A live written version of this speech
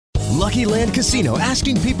Lucky Land Casino,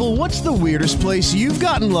 asking people, what's the weirdest place you've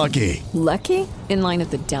gotten lucky? Lucky? In line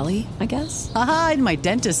at the deli, I guess? Aha, in my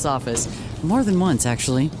dentist's office. More than once,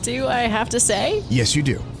 actually. Do I have to say? Yes, you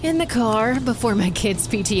do. In the car before my kids'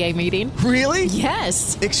 PTA meeting. Really?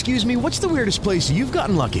 Yes. Excuse me, what's the weirdest place you've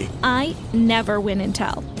gotten lucky? I never win and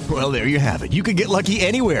tell. Well, there you have it. You can get lucky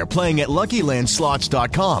anywhere, playing at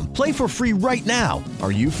LuckyLandSlots.com. Play for free right now.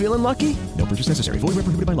 Are you feeling lucky? No purchase necessary. Void where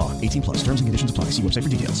prohibited by law. 18 plus. Terms and conditions apply. See website for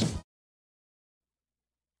details.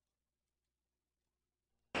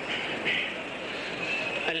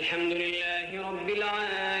 الحمد لله رب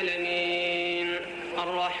العالمين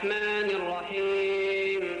الرحمن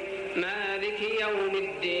الرحيم مالك يوم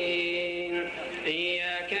الدين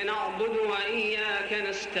إياك نعبد وإياك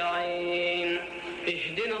نستعين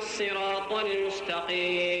اهدنا الصراط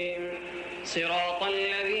المستقيم صراط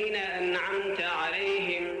الذين أنعمت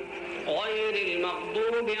عليهم غير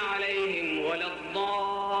المغضوب عليهم ولا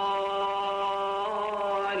الضالين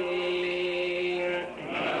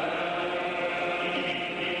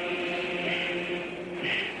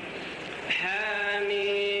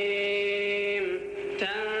حاميم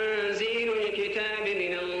تنزيل الكتاب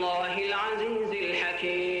من الله العزيز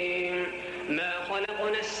الحكيم ما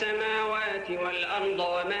خلقنا السماوات والأرض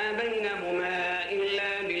وما بينهما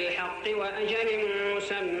إلا بالحق وأجل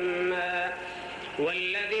مسمى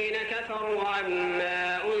والذين كفروا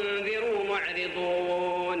عما أنذروا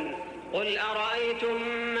معرضون قل أرأيتم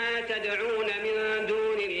ما تدعون من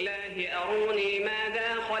دون الله أروني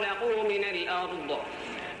ماذا خلقوا من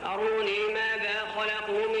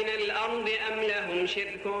الأرض أم لهم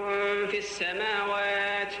شرك في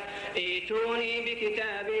السماوات ائتوني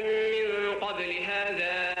بكتاب من قبل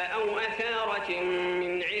هذا أو أثارة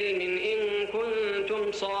من علم إن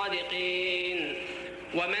كنتم صادقين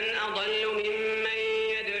ومن أضل ممن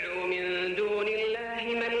يدعو من دون الله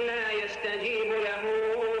من لا يستجيب له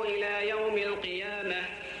إلى يوم القيامة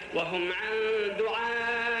وهم عن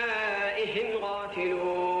دعائهم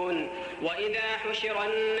غافلون وإذا حشر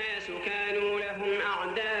الناس كانوا لهم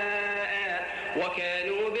أعداء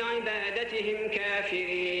وكانوا بعبادتهم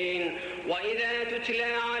كافرين وإذا تتلى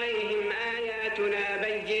عليهم آياتنا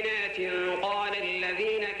بينات قال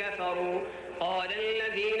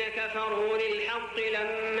الذين كفروا للحق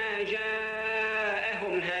لما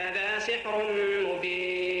جاءهم هذا سحر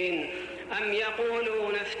مبين أم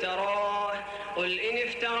يقولون افتراه قل إن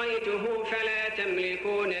افتريته فلا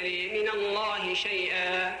تملكون لي من الله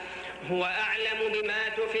شيئا هو أعلم بما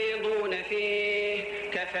تفيضون فيه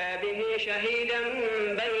كفى به شهيدا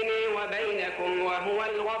بيني وبينكم وهو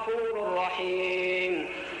الغفور الرحيم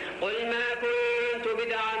قل ما كنت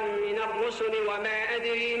بدعا من الرسل وما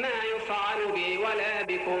أدري ما يفعل بي ولا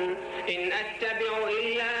بكم إن أتبع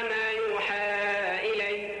إلا ما يوحى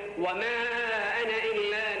إلي وما أنا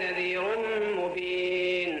إلا نذير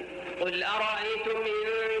مبين قل أرأيتم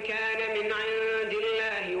إن كان من عند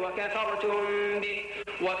الله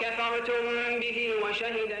وكفرتم به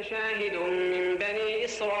وشهد شاهد من بني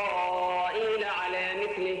إسرائيل على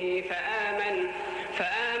مثله فآمن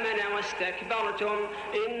واستكبرتم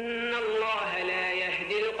إن الله لا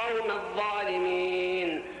يهدي القوم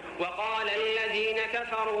الظالمين وقال الذين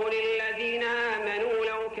كفروا للذين آمنوا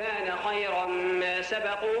لو كان خيرا ما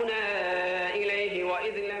سبقونا إليه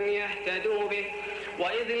وإذ لم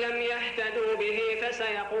يهتدوا به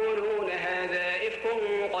فسيقولون هذا إفك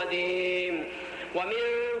قديم ومن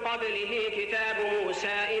قبله كتاب موسى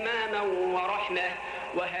إماما ورحمة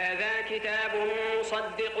وهذا كتاب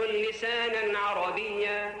مصدق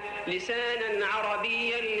لسانا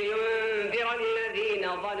عربيا لينذر الذين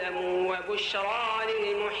ظلموا وبشرى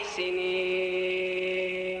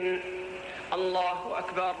للمحسنين الله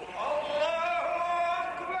أكبر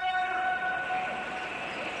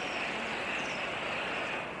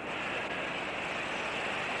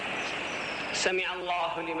سمع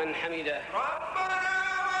الله لمن حمده ربنا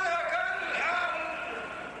ولك الحمد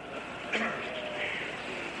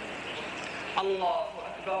الله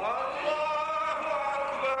أكبر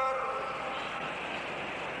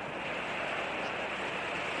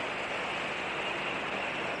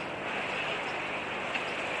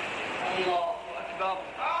الله أكبر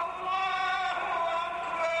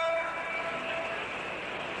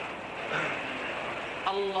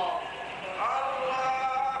الله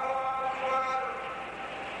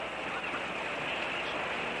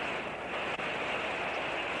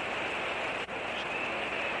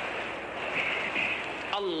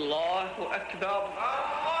الله أكبر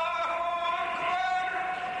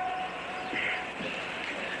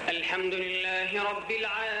الحمد لله رب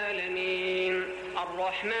العالمين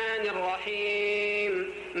الرحمن الرحيم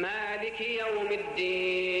مالك يوم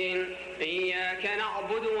الدين إياك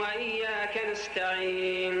نعبد وإياك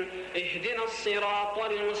نستعين اهدنا الصراط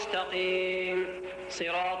المستقيم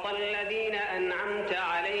صراط الذين أنعمت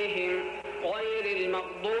عليهم غير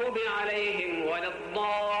المغضوب عليهم ولا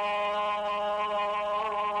الضالين.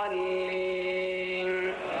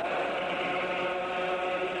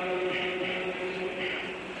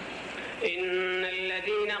 إن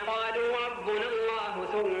الذين قالوا ربنا الله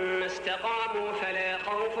ثم استقاموا فلا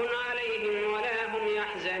خوف عليهم ولا هم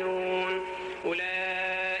يحزنون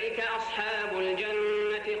أولئك أصحاب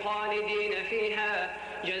الجنة خالدين فيها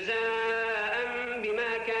جزاء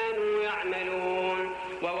بما كانوا يعملون.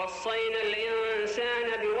 ووصينا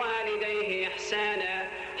الإنسان بوالديه إحسانا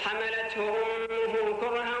حملته أمه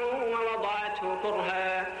كرها ووضعته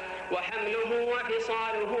كرها وحمله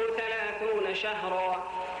وفصاله 30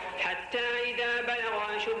 شهرا حتى إذا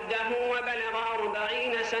بلغ أشده وبلغ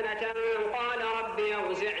 40 سنة قال رب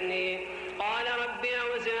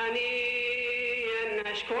أوزعني أن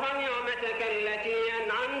أشكر نعمتك التي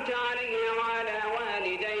أنعمت علي وعلى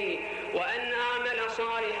والدي وأن أعمل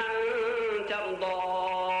صالحا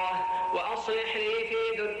ترضاه وأصلح لي في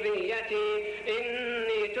ذريتي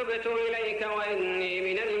إني تبت إليك وإني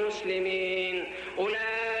من المسلمين.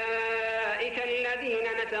 أولئك الذين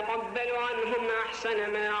نتقبل عنهم أحسن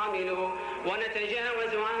ما عملوا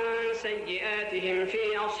ونتجاوز عن سيئاتهم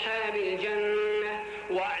في أصحاب الجنة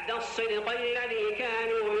وعد الصدق الذي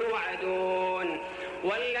كانوا يوعدون.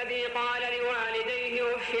 والذي قال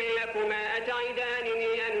لوالديه أف لكما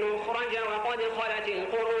أتعدانني أن أخرج وقد خلت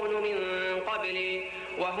القرون من قبلي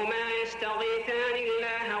وهما يستغيثان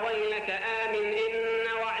الله ويلك آمن إن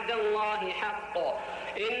وعد الله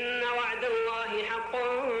حق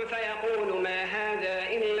فيقول ما هذا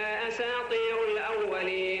إلا أساطير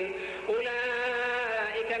الأولين.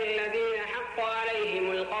 أولئك الذين حق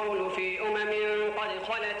عليهم القول في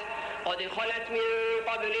قد خلت من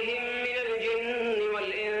قبلهم من الجن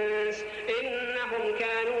والإنس إنهم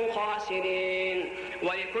كانوا خاسرين.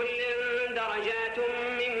 ولكل درجات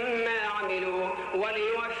مما عملوا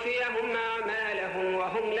وليوفيهم أعمالهم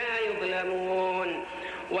وهم لا يظلمون.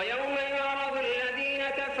 ويوم يعرض الذين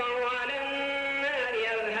كفروا على النار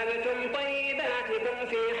أذهبتم طيباتكم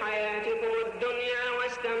في حياتكم الدنيا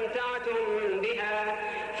واستمتعتم بها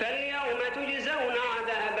فاليوم تجزون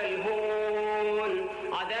عذاب الهون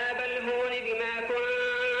بما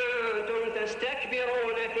كنتم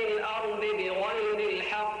تستكبرون في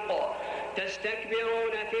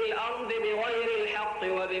الأرض بغير الحق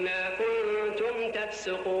وبما كنتم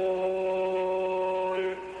تفسقون.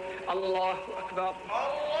 الله أكبر.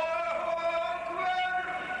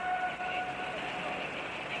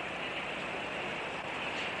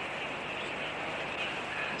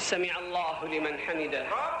 سمع الله لمن حمده.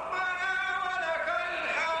 ربنا ولك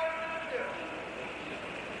الحمد.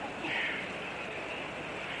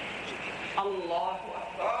 الله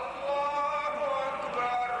أكبر.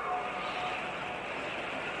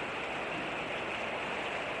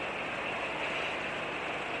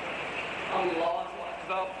 الله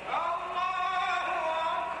أكبر.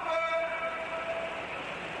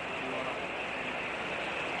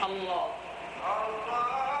 الله أكبر. الله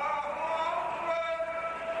أكبر.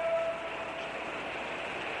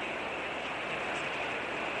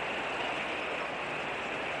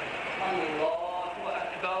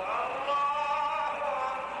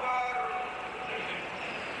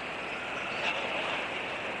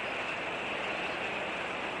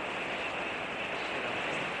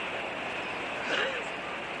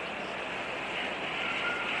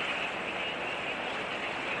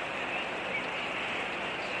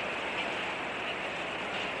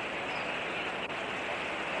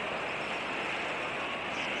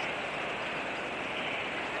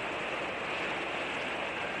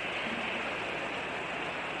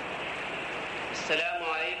 السلام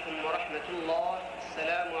عليكم ورحمة الله.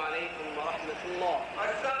 السلام عليكم ورحمة الله.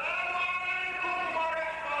 السلام عليكم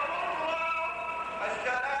ورحمة الله.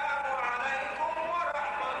 السلام عليكم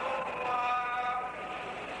ورحمة الله.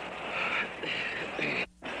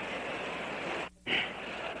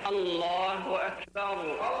 الله أكبر.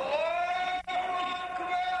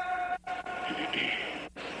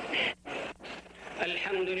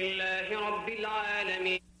 الحمد لله رب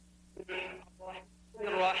العالمين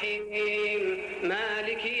الرحيم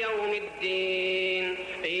مالك يوم الدين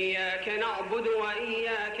إياك نعبد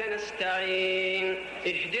وإياك نستعين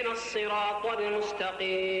اهدنا الصراط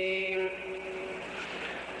المستقيم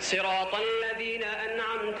صراط الذين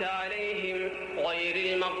أنعمت عليهم غير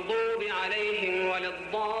المغضوب عليهم ولا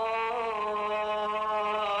الضالين.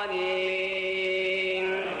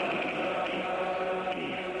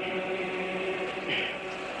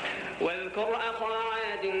 واذكر أخا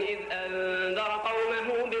عاد إذ أنذر قومه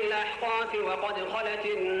بالأحقاف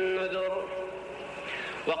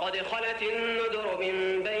وقد خلت النذر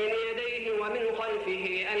من بين يديه ومن خلفه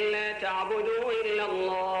ألا تعبدوا إلا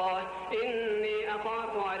الله إني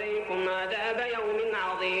أخاف عليكم عذاب يوم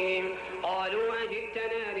عظيم. قالوا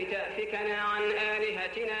أجئتنا لتأفكنا عن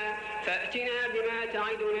آلهتنا فأتنا بما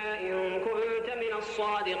تعدنا إن كنت من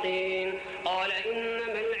الصادقين. قال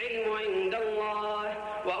إنما العلم عند الله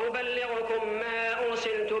وأبلغكم ما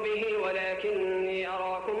أرسلت به ولكني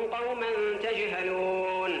أراكم قوما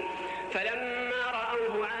تجهلون. فلما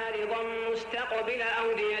رأوه عارضا مستقبل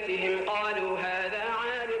أوديتهم قالوا هذا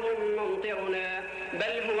عارض ممطرنا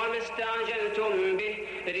بل هو ما استعجلتم به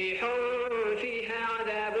ريح فيها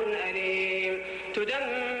عذاب أليم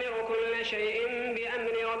تدمر كل شيء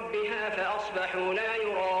بأمر ربها فأصبحوا لا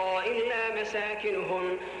يرى إلا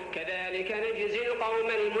مساكنهم كذلك نجزي القوم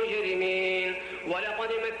المجرمين.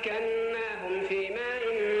 ولقد مكناهم في ماء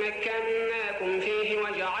مكناكم فيه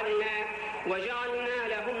وجعلنا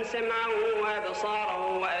لهم سمعا وأبصارا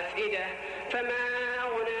وأفئدة فما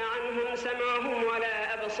أغنى عنهم سمعهم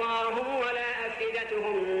ولا أبصارهم ولا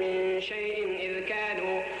أفئدتهم من شيء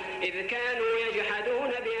إذ كانوا يجحدون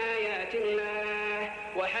بآيات الله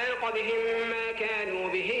وحاق بهم ما كانوا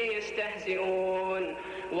به يستهزئون.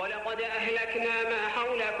 ولقد أهلكنا ما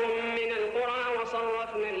حولكم من القرى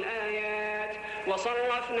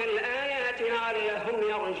وصرفنا الآيات لعلهم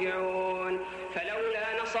يرجعون.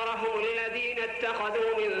 فلولا نصرهم الذين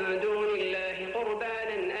اتخذوا من دون الله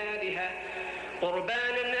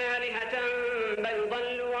قربانا آلهة بل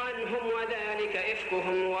ضلوا عنهم وذلك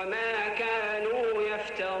إفكهم وما كانوا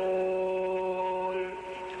يفترون.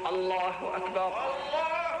 الله أكبر.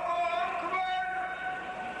 الله أكبر.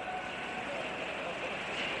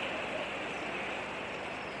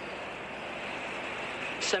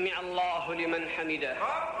 سمع الله لمن حمده.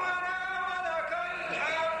 ربنا ولك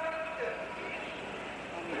الحمد.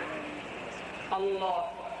 الله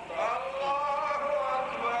أكبر.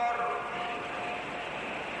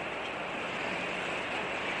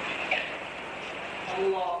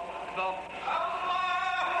 الله أكبر.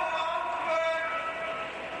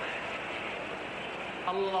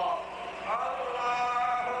 الله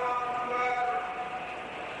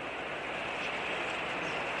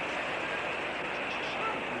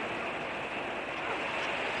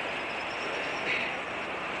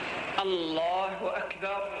الله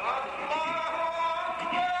أكبر.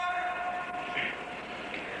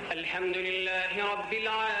 الحمد لله رب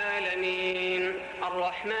العالمين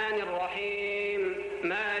الرحمن الرحيم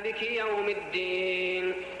مالك يوم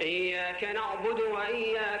الدين إياك نعبد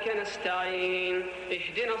وإياك نستعين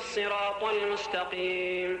اهدنا الصراط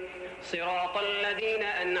المستقيم صراط الذين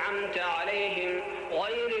أنعمت عليهم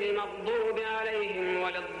غير المغضوب عليهم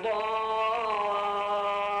ولا الضالين.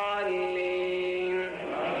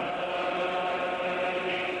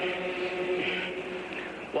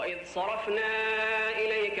 وإذ صرفنا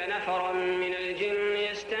إليك نفرا من الجن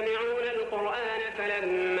يستمعون القرآن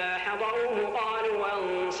فلما حضروه قالوا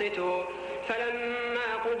أنصتوا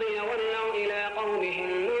فلما قضي ولوا إلى قومهم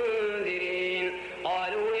منذرين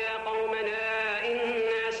قالوا يا قومنا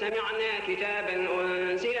إنا سمعنا كتابا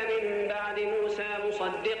أنزل من بعد موسى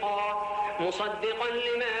مصدقا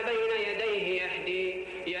لما بين يديه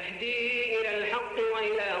يهدي إلى الحق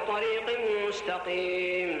وإلى طريق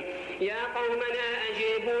مستقيم. يا قومنا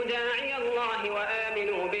أجيبوا داعي الله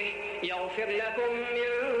وآمنوا به يغفر لكم من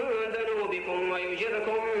ذنوبكم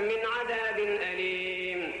ويجركم من عذاب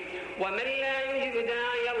أليم. ومن لا يجب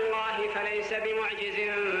داعي الله فليس بمعجز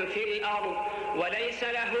في الأرض وليس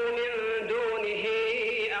له من دونه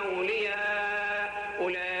أولياء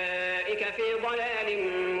أولئك في ضلال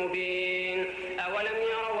مبين. أولم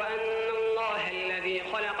يروا أن الله الذي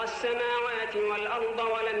خلق السماوات والأرض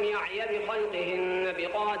ولم يعي بخلقهن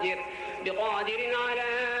بقادر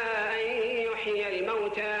على أن يحيي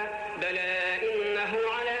الموتى بلى إنه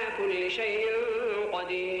على كل شيء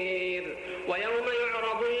قدير. ويوم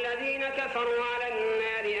يعرض الذين كفروا على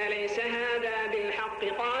النار أليس هذا بالحق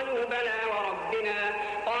قالوا بلى وربنا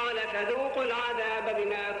قال فذوقوا العذاب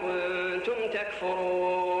بما كنتم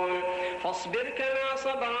تكفرون. فاصبر كما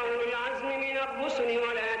صبر أولو العزم من الرسل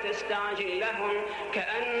ولا تستعجل لهم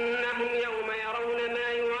كأنهم يوم يرون ما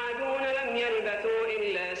يوعدون لم يلبثوا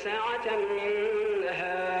إلا ساعة من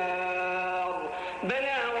نهار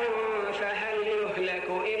بلاغ فهل يهلك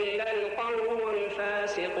إلا القوم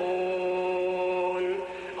الفاسقون.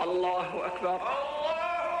 الله أكبر.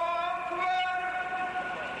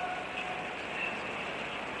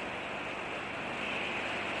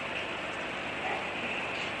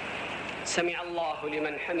 سمع الله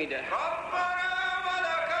لمن حمده. ربنا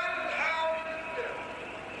ولك الحمد.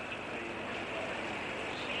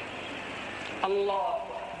 الله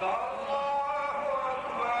أكبر. الله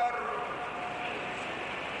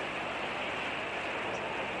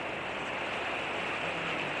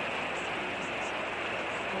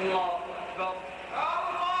الله أكبر.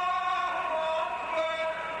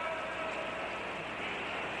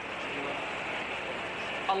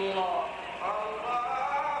 الله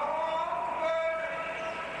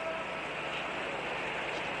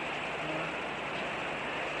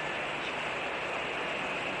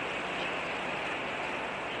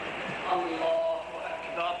الله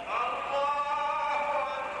أكبر.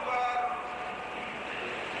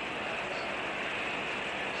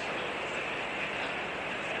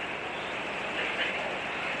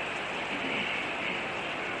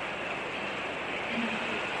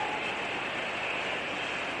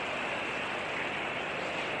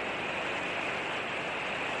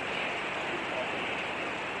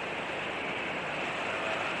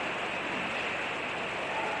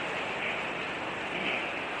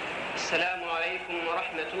 السلام عليكم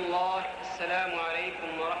ورحمة الله. السلام عليكم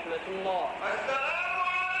ورحمة الله. السلام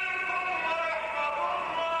عليكم ورحمة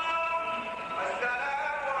الله.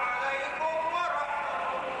 السلام عليكم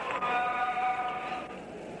ورحمة الله.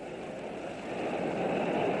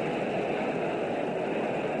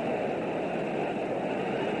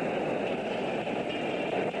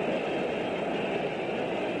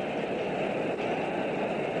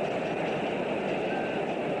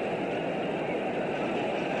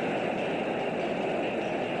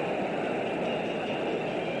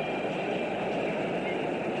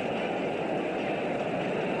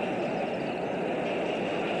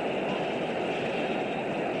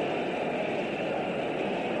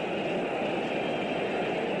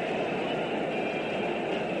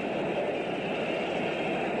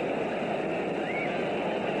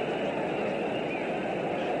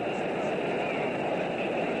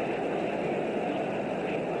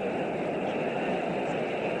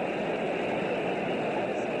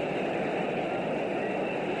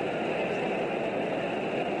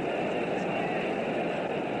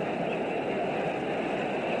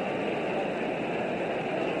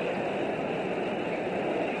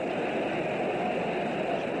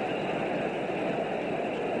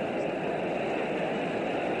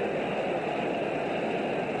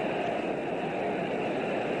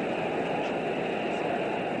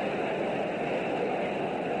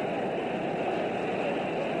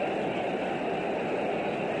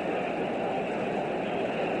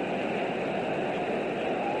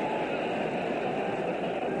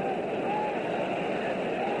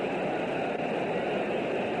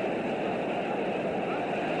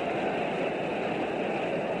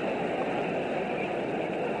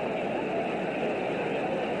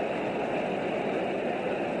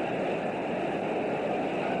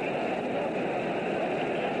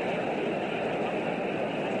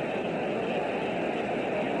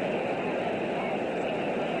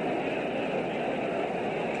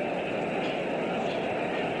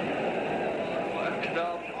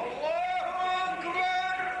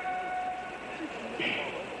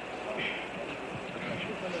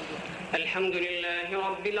 الحمد لله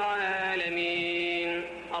رب العالمين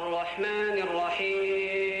الرحمن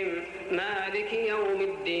الرحيم مالك يوم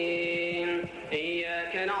الدين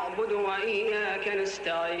إياك نعبد وإياك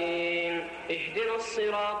نستعين اهدنا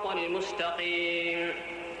الصراط المستقيم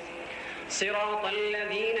صراط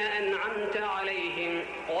الذين أنعمت عليهم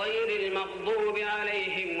غير المغضوب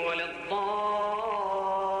عليهم ولا الضالين.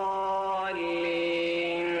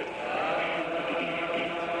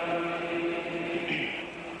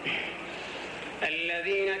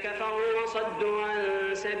 الذين كفروا وصدوا عن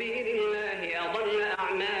سبيل الله أضل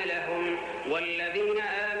أعمالهم والذين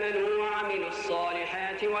آمنوا وعملوا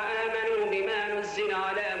الصالحات وآمنوا بما نزل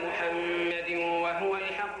على محمد وهو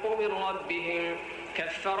الحق من ربهم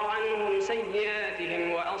كفر عنهم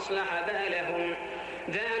سيئاتهم وأصلح بالهم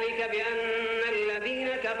ذلك بأن الذين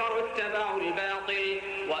كفروا اتبعوا الباطل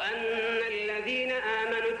وأن الذين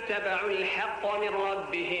آمنوا اتبعوا الحق من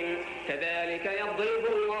ربهم كذلك يضرب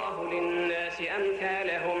الله للناس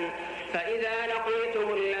أمثالهم فإذا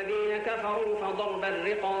لقيتم الذين كفروا فضرب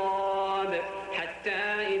الرقاب حتى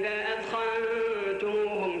إذا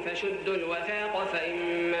أثخنتموهم فشدوا الوثاق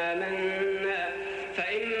فإما منا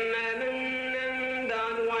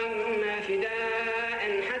بعد وإما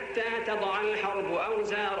فداء حتى تضع الحرب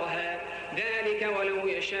أوزارها ذلك ولو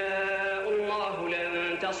يشاء الله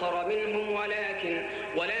لانتصر منهم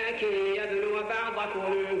ولكن يبلو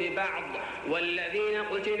بعضكم ببعض والذين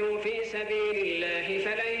قتلوا في سبيل الله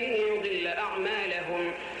فلن يضل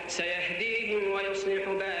أعمالهم سيهديهم ويصلح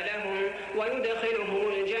بالهم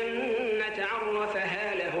ويدخلهم الجنة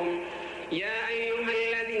عرفها لهم يا أيها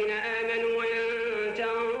الذين آمنوا إن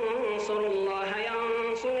تنصروا الله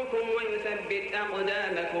ينصركم ويثبت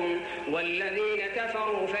أقدامكم والذين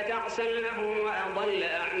كفروا فتعسا لهم وأضل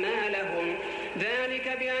أعمالهم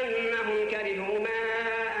ذلك بأنهم كرهوا ما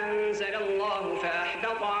أنزل الله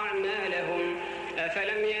فأحبط أعمالهم.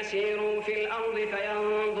 أفلم يسيروا في الأرض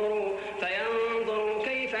فينظروا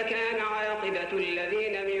كيف كان عاقبة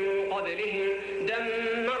الذين من قبلهم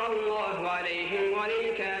دمر الله عليهم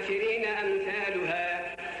وللكافرين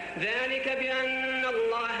أمثالها. ذلك بأن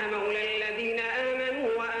الله مولى الذين آمنوا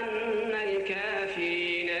وأن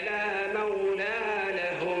الكافرين لا مولى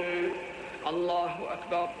لهم. الله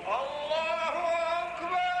أكبر. الله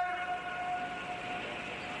أكبر.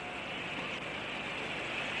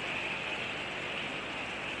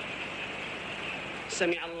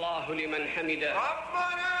 سمع الله لمن حمده.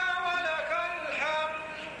 ربنا ولك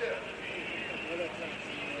الحمد.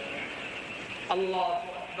 الله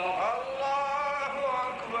أكبر. الله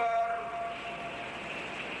أكبر.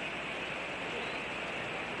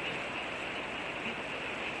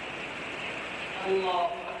 الله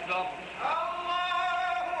أكبر.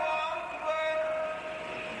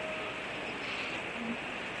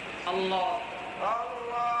 الله الله أكبر. الله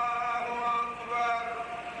أكبر.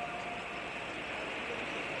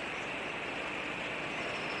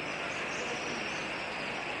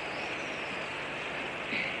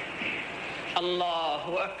 الله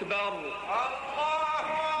أكبر. الله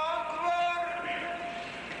أكبر.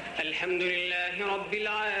 الحمد لله رب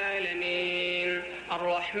العالمين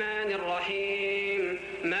الرحمن الرحيم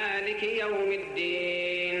مالك يوم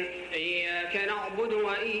الدين إياك نعبد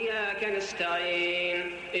وإياك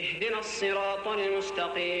نستعين اهدنا الصراط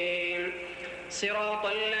المستقيم صراط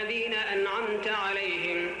الذين أنعمت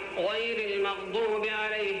عليهم غير المغضوب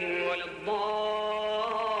عليهم ولا الضالين.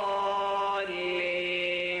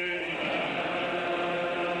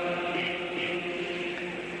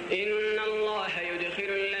 إن الله يدخل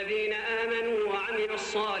الذين آمنوا وعملوا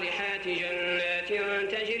الصالحات جنات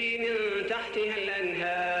تجري من تحتها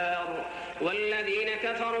الأنهار والذين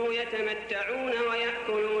كفروا يتمتعون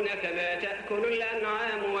ويأكلون كما تأكل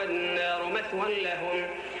الأنعام والنار مثوى لهم.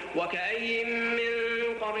 وكأي من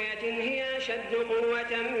قرية هي أشد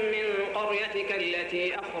قوة من قريتك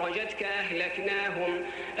التي أخرجتك أهلكناهم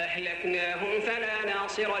فلا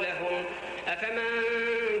ناصر لهم. أفمن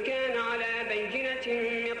كان على بينة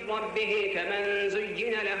من ربه كمن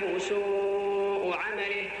زين له سوء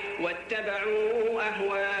عمله واتبعوا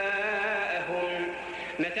أهواءهم.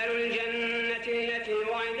 مثل الجنة التي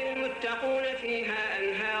وعد المتقون فيها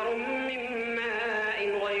أنهار من ماء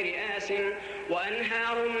غير آسن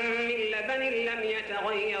وأنهار من لبن لم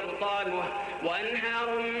يتغير طعمه وأنهار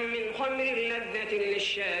من خمر لذة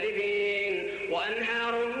للشاربين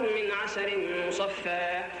وأنهار من عسل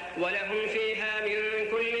مصفى ولهم فيها من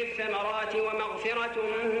كل الثمرات ومغفرة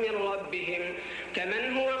من ربهم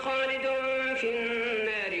كمن هو خالد في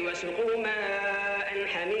النار وسقوا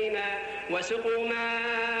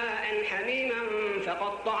ماء حميما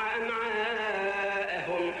فقطع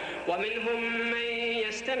أمعاءهم ومنهم من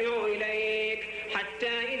يستمع إليك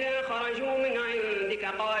حتى إذا خرجوا من عندك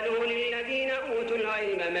قالوا للذين أوتوا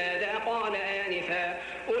العلم ماذا قال آنفا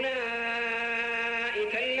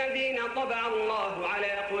أولئك الذين طبع الله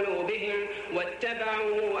على قلوبهم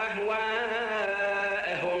واتبعوا أهواءهم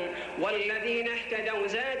والذين اهتدوا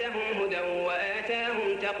زادهم هدى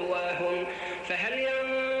وآتاهم تقواهم فهل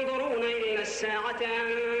ينظرون إلا الساعة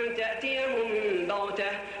أن تأتيهم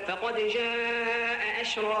بغتة فقد جاء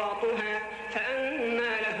أشراطها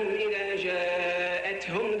فأنى لهم إذا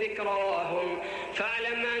جاءتهم ذكراهم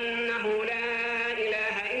فاعلم أنه لا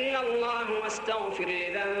إله إلا الله واستغفر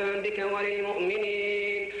لذنبك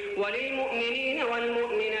وللمؤمنين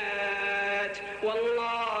والمؤمنات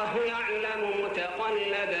والله يعلم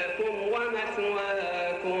متقلبكم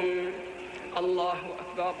ومثواكم. الله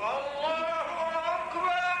أكبر. الله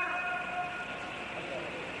أكبر.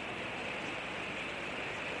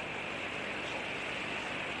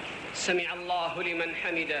 سمع الله لمن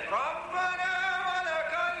حمده. ربنا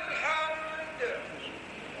ولك الحمد.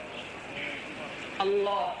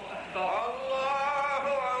 الله أكبر. الله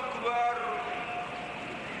أكبر.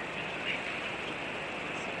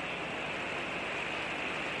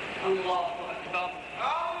 الله أكبر.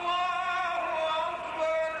 الله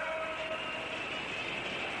أكبر.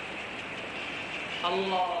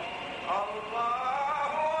 الله الله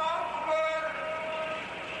أكبر.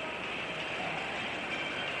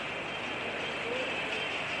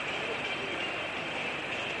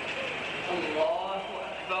 الله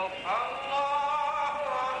أكبر. الله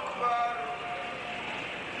أكبر.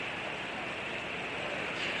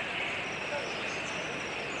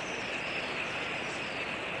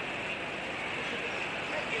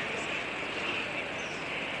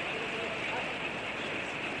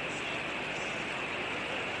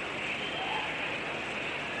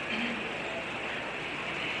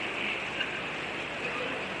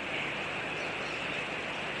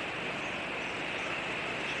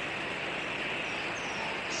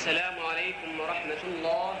 السلام عليكم ورحمة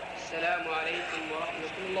الله. السلام عليكم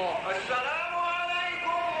ورحمة الله. السلام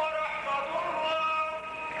عليكم ورحمة الله.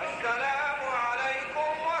 السلام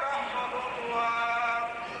عليكم ورحمة الله.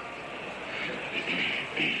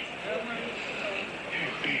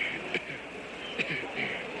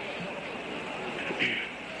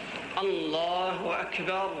 الله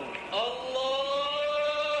أكبر.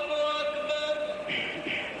 الله أكبر.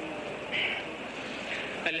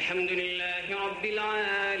 الحمد لله رب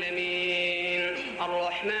العالمين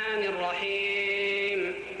الرحمن الرحيم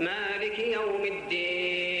مالك يوم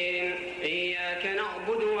الدين إياك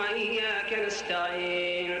نعبد وإياك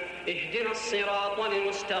نستعين اهدنا الصراط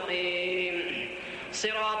المستقيم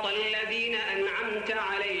صراط الذين أنعمت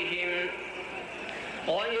عليهم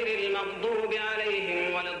غير المغضوب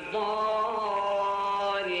عليهم ولا الضالين.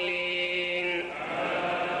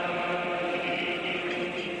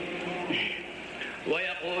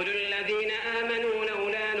 ويقول الذين آمنوا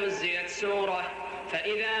لولا نزلت سورة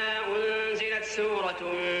فإذا أنزلت سورة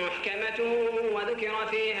محكمة وذكر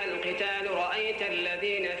فيها القتال رأيت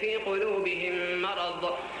الذين في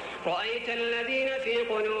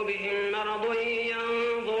قلوبهم مرض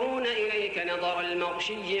ينظرون إليك نظر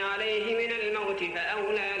المغشي عليه من الموت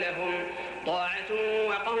فأولى لهم طاعة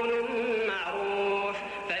وقول معروف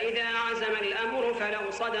فإذا عزم الأمر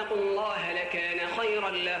فلو صدقوا الله لكان خيرا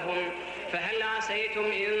لهم فهل عسيتم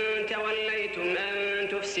إن توليتم أن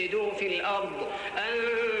تفسدوا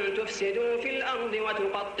في الأرض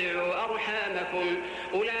وتقطعوا أرحامكم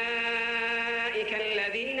أولئك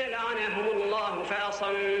الذين لعنهم الله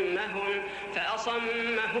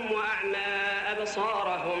فأصمهم وأعمى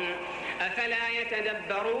أبصارهم أفلا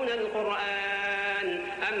يتدبرون القرآن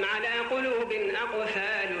أم على قلوب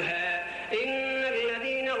أقفالها إن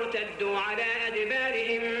الذين ارتدوا على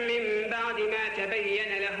أدبارهم من بعد ما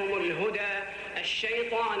تبين لهم الهدى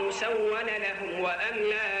الشيطان سول لهم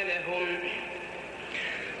وأملى لهم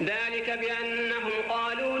ذلك بأنهم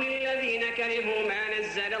قالوا للذين كرهوا ما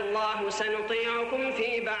نزل الله سنطيعكم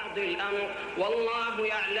في بعض الأمر والله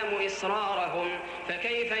يعلم إسرارهم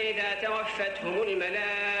فكيف إذا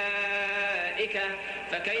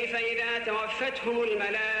توفتهم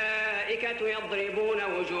الملائكة يضربون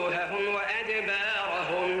وجوههم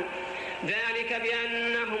وأدبارهم ذلك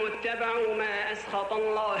بأنهم اتبعوا ما أسخط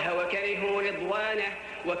الله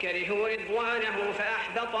وكرهوا رضوانه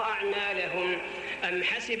فأحبط أعمالهم أم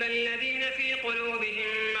حسب الذين في قلوبهم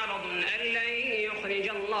مرض أن لن يخرج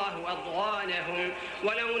الله أضغانهم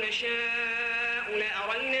ولو نشاء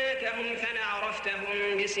لأريناكهم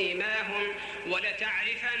فلعرفتهم بسيماهم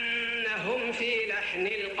ولتعرفنهم في لحن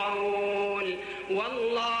القول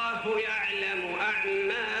والله يعلم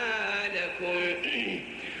أعمالكم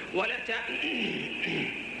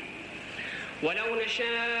ولو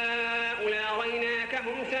نشاء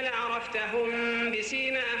لأريناكهم فلعرفتهم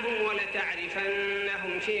بسيماهم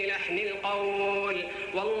ولتعرفنهم في لحن القول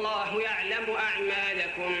والله يعلم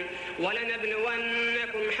أعمالكم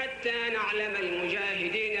ولنبلونكم حتى نعلم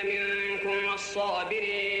المجاهدين منكم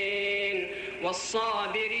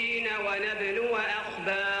والصابرين ونبلو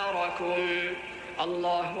أخباركم.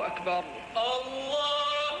 الله أكبر.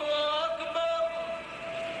 الله أكبر.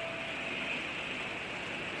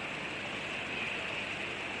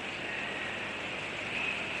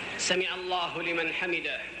 سمع الله لمن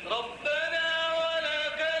حمده. ربنا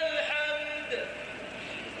ولك الحمد.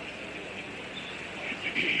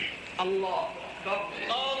 الله أكبر.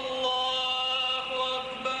 الله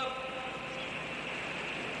أكبر.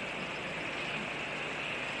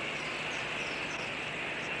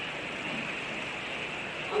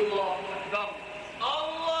 الله أكبر.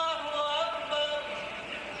 الله أكبر.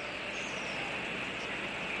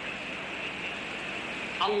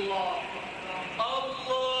 الله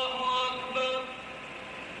الله أكبر.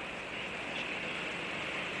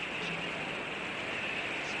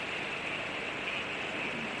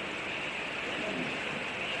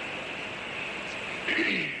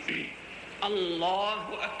 الله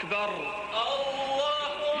أكبر.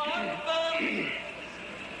 الله أكبر.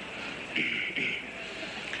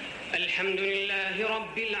 الحمد لله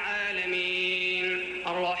رب العالمين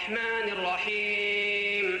الرحمن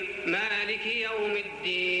الرحيم مالك يوم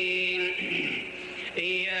الدين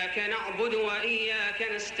إياك نعبد وإياك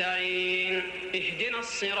نستعين اهدنا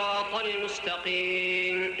الصراط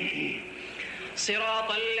المستقيم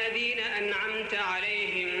صراط الذين أنعمت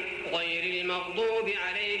عليهم غير المغضوب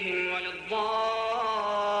عليهم ولا الضالين.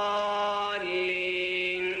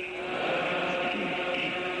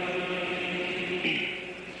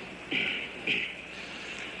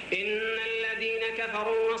 إن الذين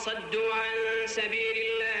كفروا وصدوا عن سبيل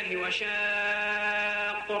الله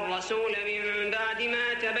وشاقوا الرسول من بعد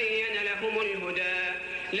ما تبين لهم الهدى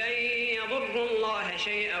لن يضروا الله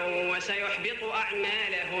شيئا وسيحبط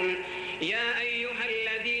أعمالهم. يا أيها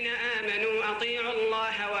الذين آمنوا أطيعوا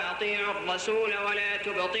الله وأطيعوا الرسول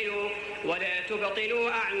ولا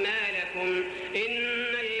تبطلوا أعمالكم.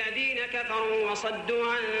 إن الذين كفروا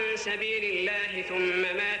وصدوا عن سبيل الله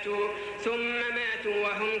ثم ماتوا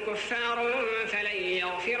وهم كفار فلن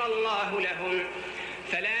يغفر الله لهم.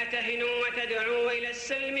 فلا تهنوا وتدعوا إلى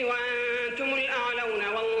السلم وأنتم الأعلون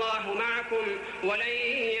والله معكم ولن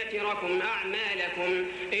يتركم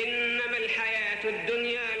أعمالكم. إنما الحياة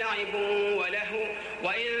الدنيا لعب ولهو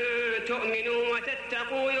وإن تؤمنوا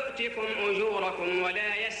وتتقوا يؤتكم أجوركم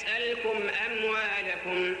ولا يسألكم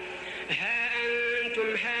أموالكم. ها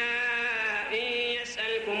أنتم إن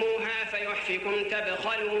يسألكموها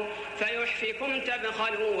فيحفكم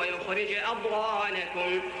تبخلوا ويخرج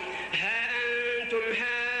أضغانكم. ها أنتم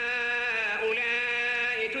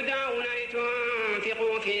هؤلاء تدعون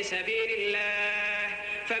لتنفقوا في سبيل الله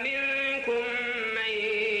فمنكم من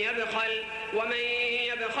يبخل ومن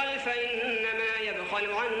يبخل فإنما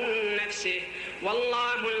يبخل عن نفسه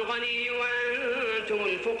والله الغني وأنتم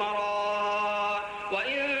الفقراء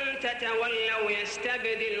وإن تتولوا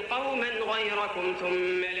يستبدل قوما غيركم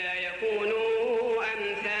ثم لا يكونوا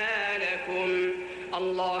أمثالكم.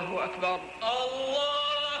 الله أكبر.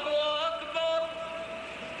 الله أكبر.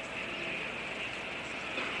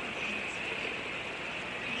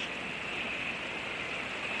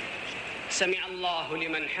 سمع الله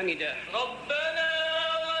لمن حمده. ربنا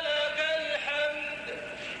ولك الحمد.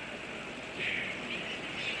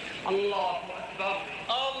 الله أكبر.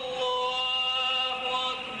 الله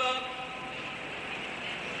أكبر.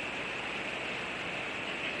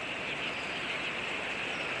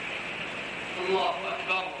 الله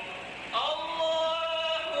أكبر.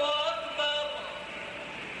 الله أكبر.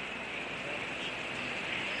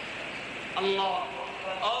 الله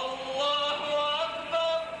الله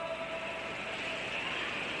أكبر.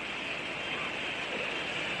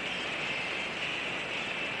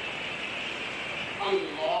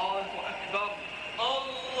 الله أكبر.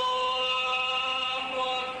 الله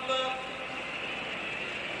أكبر.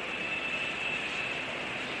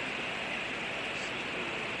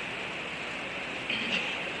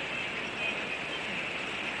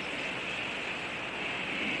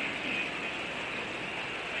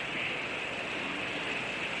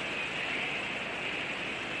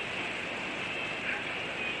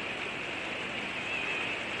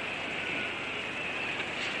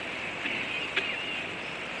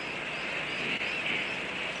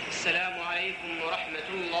 السلام عليكم ورحمة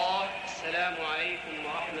الله. السلام عليكم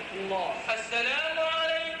ورحمة الله. السلام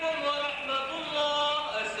عليكم ورحمة الله.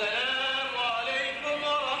 السلام عليكم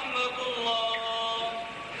ورحمة الله.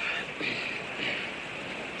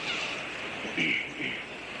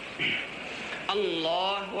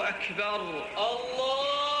 الله أكبر.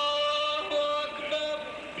 الله أكبر.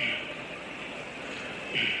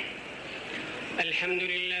 الحمد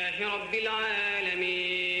لله رب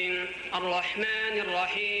العالمين الرحمن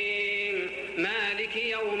الرحيم مالك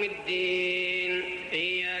يوم الدين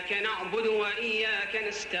إياك نعبد وإياك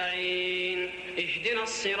نستعين اهدنا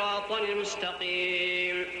الصراط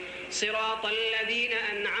المستقيم صراط الذين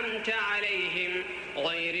أنعمت عليهم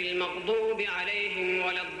غير المغضوب عليهم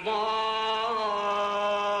ولا الضالين.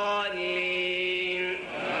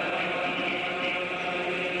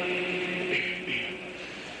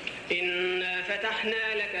 إنا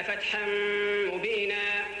فتحنا لك فتحا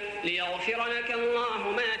مبينا ليغفر لك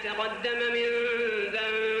الله ما تقدم من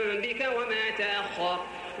ذنبك وما تأخر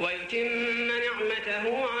ويتم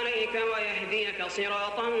نعمته عليك ويهديك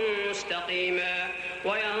صراطا مستقيما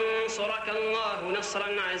وينصرك الله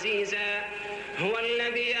نصرا عزيزا. هو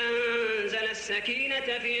الذي أنزل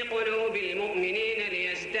السكينة في قلوب المؤمنين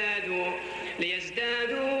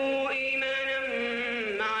ليزدادوا إيمانا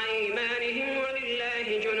مع إيمانهم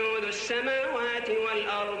ولله جنود السماوات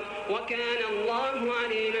والأرض وكان الله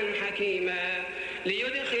عليما حكيما.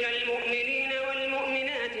 ليدخل المؤمنين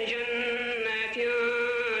والمؤمنات جنات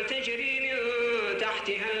تجري من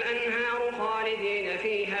تحتها الأنهار خالدين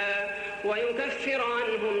فيها ويكفر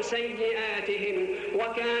عنهم سيئاتهم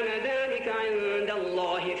وكان ذلك عند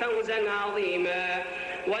الله فوزا عظيما.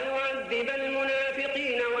 ويعذب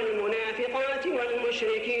المنافقين والمنافقات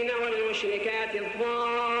والمشركين والمشركات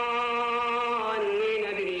الظانين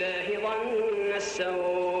بالله ظن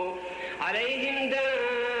السوء عليهم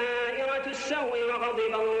دائرة السوء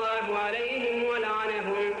وغضب الله عليهم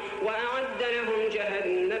ولعنهم وأعد لهم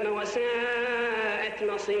جهنم وساءت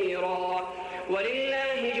مصيرا.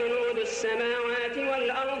 ولله جنود السماوات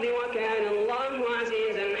والأرض وكان الله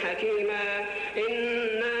عزيزا حكيما.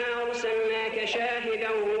 إنا أرسلناك شاهدا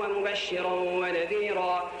ومبشرا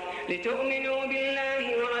ونذيرا لتؤمنوا بالله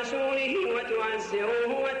ورسوله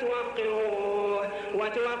وتعزروه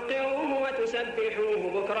وتوقروه وتسبحوه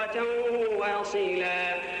بكرة وأصيلا.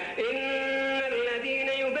 إن الذين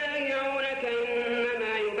يبايعونك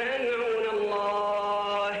إنما يبايعون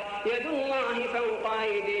الله، يد الله فوق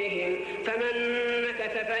أيديهم، فمن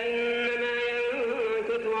نكث فإنما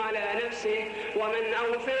ينكث على نفسه، ومن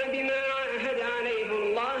أوفى بما عاهد عليه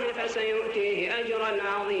الله فسيؤتيه أجرا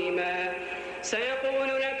عظيما. سيقول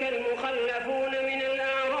لك المخلفون من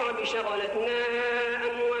الأعراب شغلتنا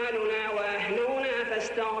أموالنا وأهلنا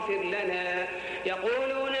فاستغفر لنا،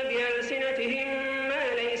 يقولون بألسنتهم ما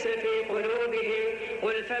ليس في قلوبهم،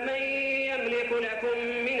 قل فمن يملك لكم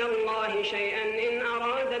من الله شيئا إن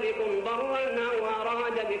أراد بكم ضرا أو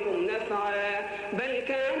أراد بكم نفعا، بل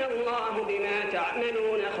كان الله بما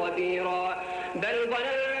تعملون خبيرا. بل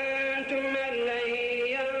ظننتم أن لن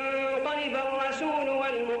ينقلب الرسول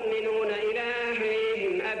والمؤمنون إلى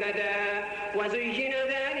أهليهم أبدا، وزين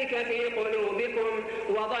ذلك في قلوبكم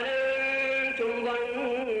وظننتم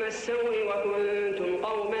ظن السوء وكنتم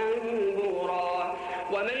قوما بورا.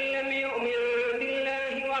 ومن لم يؤمن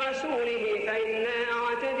بالله ورسوله فإنا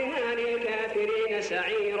أعتدنا للكافرين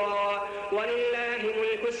سعيرا. ولله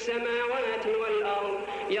ملك السماوات والأرض،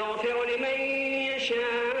 يغفر لمن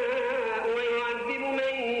يشاء ويعذب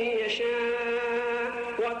من يشاء،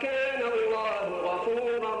 وكان الله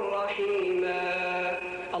غفورا رحيما.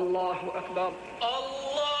 الله أكبر.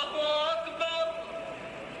 الله أكبر.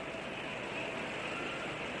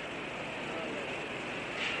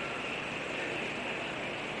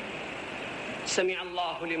 سمع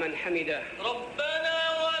الله لمن حمده. ربنا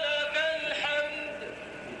ولك الحمد.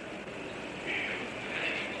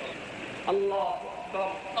 الله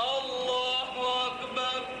أكبر. الله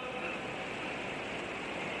أكبر.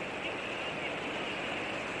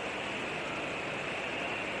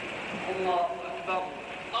 الله أكبر.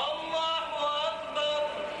 الله أكبر.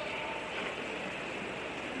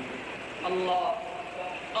 الله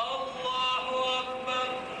الله أكبر.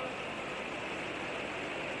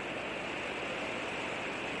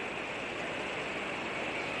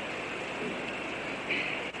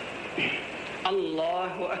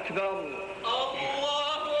 الله أكبر.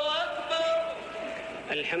 الله أكبر.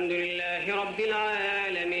 الحمد لله رب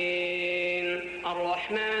العالمين،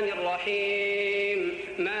 الرحمن الرحيم،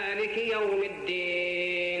 مالك يوم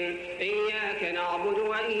الدين، إياك نعبد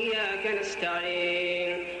وإياك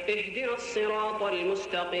نستعين، اهدنا الصراط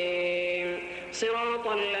المستقيم، صراط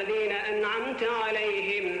الذين أنعمت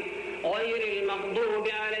عليهم غير المغضوب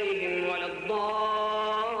عليهم ولا الضالين.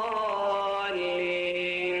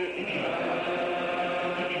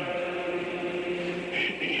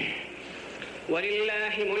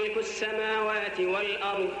 ولله ملك السماوات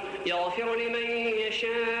والأرض، يغفر لمن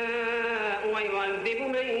يشاء ويعذب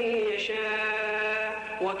من يشاء،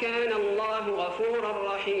 وكان الله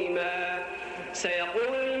غفورا رحيما.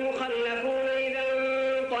 سيقول المخلفون إذا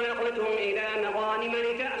انطلقتم إلى مغانم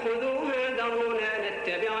لتأخذوها ذرونا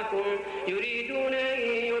نتبعكم، يريدون أن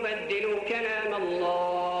يبدلوا كلام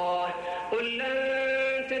الله. قل لن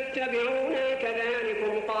تتبعونا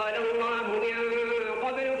كذلكم قال الله من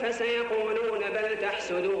قبل فسيقولون بل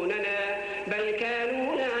تحسدوننا، بل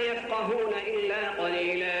كانوا لا يفقهون إلا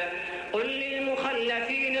قليلا. قل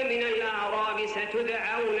للمخلفين من الأعراب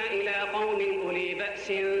ستدعون إلى قوم أولي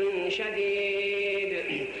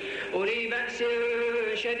بأس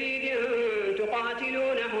شديد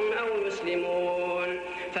تقاتلونهم أو يسلمون،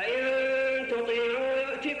 فإن تطيعوا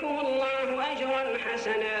يؤتكم الله أجرا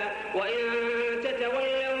حسنا، وإن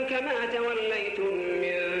تتولوا كما توليتم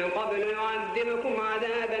من قبل يعذبكم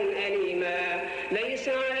عذابا أليما. ليس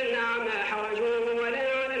على الأعمى حرج ولا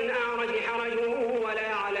على الأعرج حرج ولا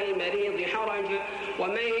على المريض حرج،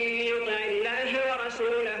 ومن يطع الله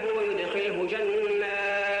ورسوله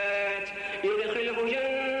يدخله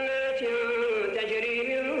جنات تجري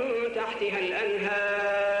من تحتها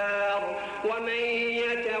الأنهار، ومن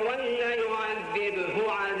يتولى يعذبه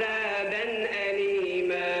عذابا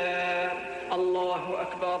أليما. الله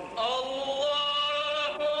أكبر.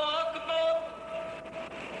 الله أكبر.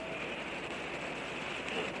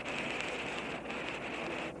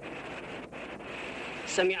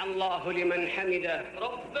 سمع الله لمن حمده.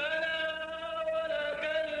 ربنا ولك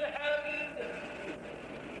الحمد.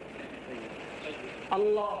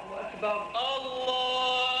 الله أكبر.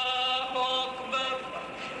 الله أكبر.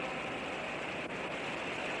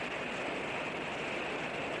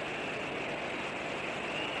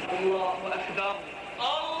 الله أكبر.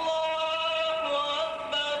 الله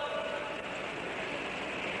أكبر.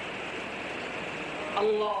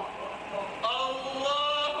 الله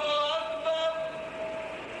الله أكبر.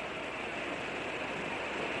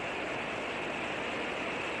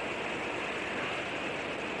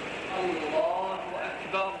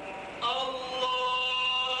 أكبر الله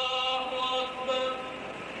أكبر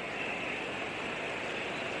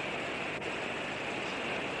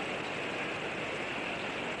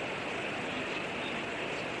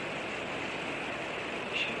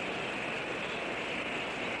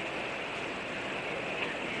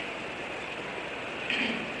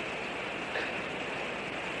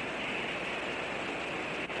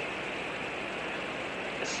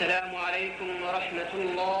السلام عليكم ورحمة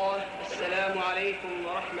الله. السلام عليكم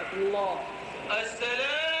ورحمة الله.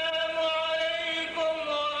 السلام عليكم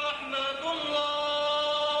ورحمة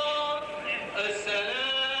الله.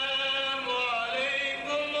 السلام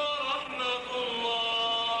عليكم ورحمة الله.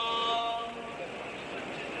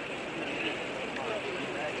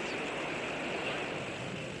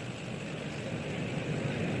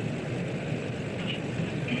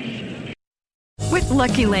 With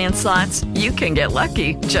Lucky Land Slots, you can get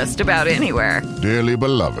lucky just about anywhere. Dearly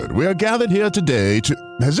beloved, we are gathered here today to...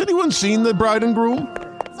 Has anyone seen the bride and groom?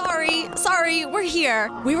 Sorry, we're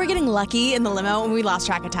here. We were getting lucky in the limo and we lost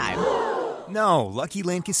track of time. No, Lucky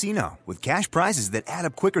Land Casino, with cash prizes that add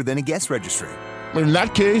up quicker than a guest registry. In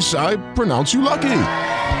that case, I pronounce you lucky.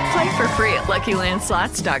 Play for free at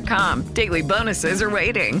LuckyLandSlots.com. Daily bonuses are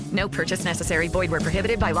waiting. No purchase necessary. Void where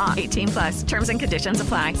prohibited by law. 18+. Terms and conditions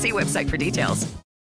apply. See website for details.